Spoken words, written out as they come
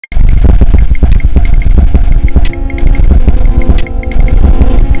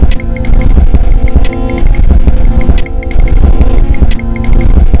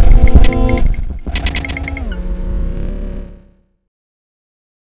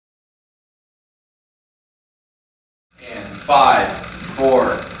5,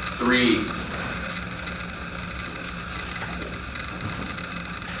 4, 3.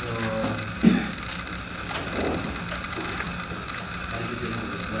 So, how did you get into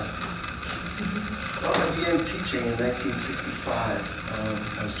this mess? Well, I began teaching in 1965.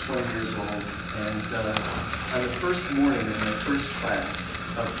 I was 20 years old, and on the first morning of my first class,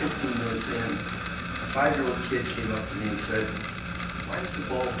 about 15 minutes in, a 5-year-old kid came up to me and said, "Why does the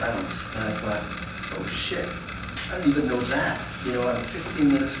ball bounce?" And I thought, oh shit, I don't even know that. You know, I'm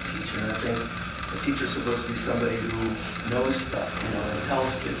 15 minutes of teaching, and I think a teacher's supposed to be somebody who knows stuff, you know, and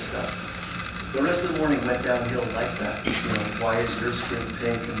tells kids stuff. The rest of the morning went downhill like that. You know, why is your skin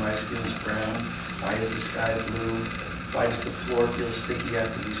pink and my skin's brown? Why is the sky blue? Why does the floor feel sticky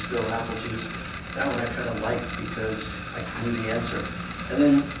after we spill apple juice? That one I kind of liked because I knew the answer. And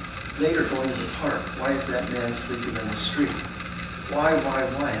then later going to the park, why is that man sleeping in the street? Why? And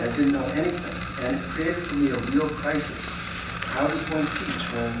I didn't know anything. And it created for me a real crisis. How does one teach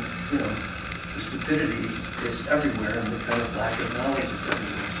when, you know, the stupidity is everywhere and the kind of lack of knowledge is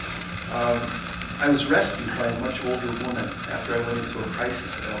everywhere? I was rescued by a much older woman after I went into a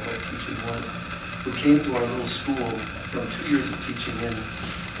crisis about what teaching was, who came to our little school from 2 years of teaching in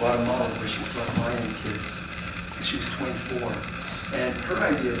Guatemala, where she taught Mayan kids. And she was 24. And her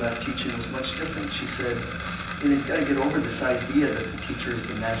idea about teaching was much different. She said, you know, you've got to get over this idea that the teacher is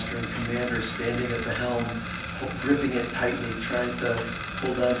the master and commander, standing at the helm, gripping it tightly, trying to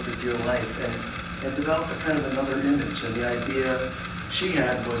hold on for dear life, and develop a kind of another image. And the idea she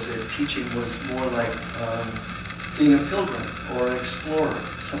had was that teaching was more like being a pilgrim or an explorer,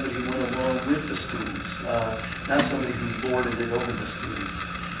 somebody who went along with the students, not somebody who lorded it over the students.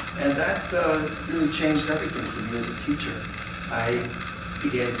 And that really changed everything for me as a teacher. I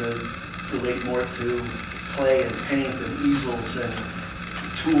began to relate more to clay and paint and easels and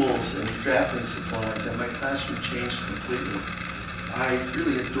tools and drafting supplies, and my classroom changed completely. I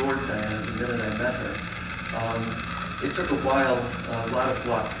really adored Diana the minute I met her. It took a while, a lot of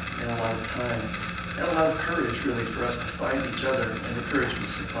luck, and a lot of time, and a lot of courage, really, for us to find each other, and the courage was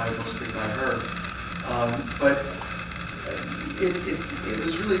supplied mostly by her. But it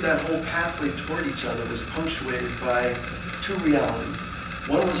was really that whole pathway toward each other was punctuated by two realities.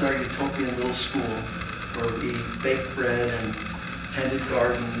 One was our utopian little school, where we baked bread and tended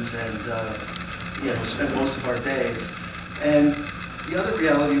gardens and you know, spent most of our days. And the other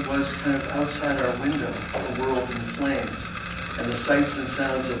reality was kind of outside our window, a world in flames, and the sights and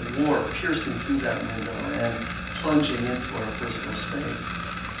sounds of war piercing through that window and plunging into our personal space.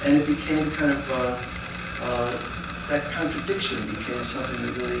 And it became kind of, that contradiction became something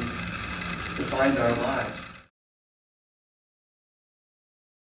that really defined our lives.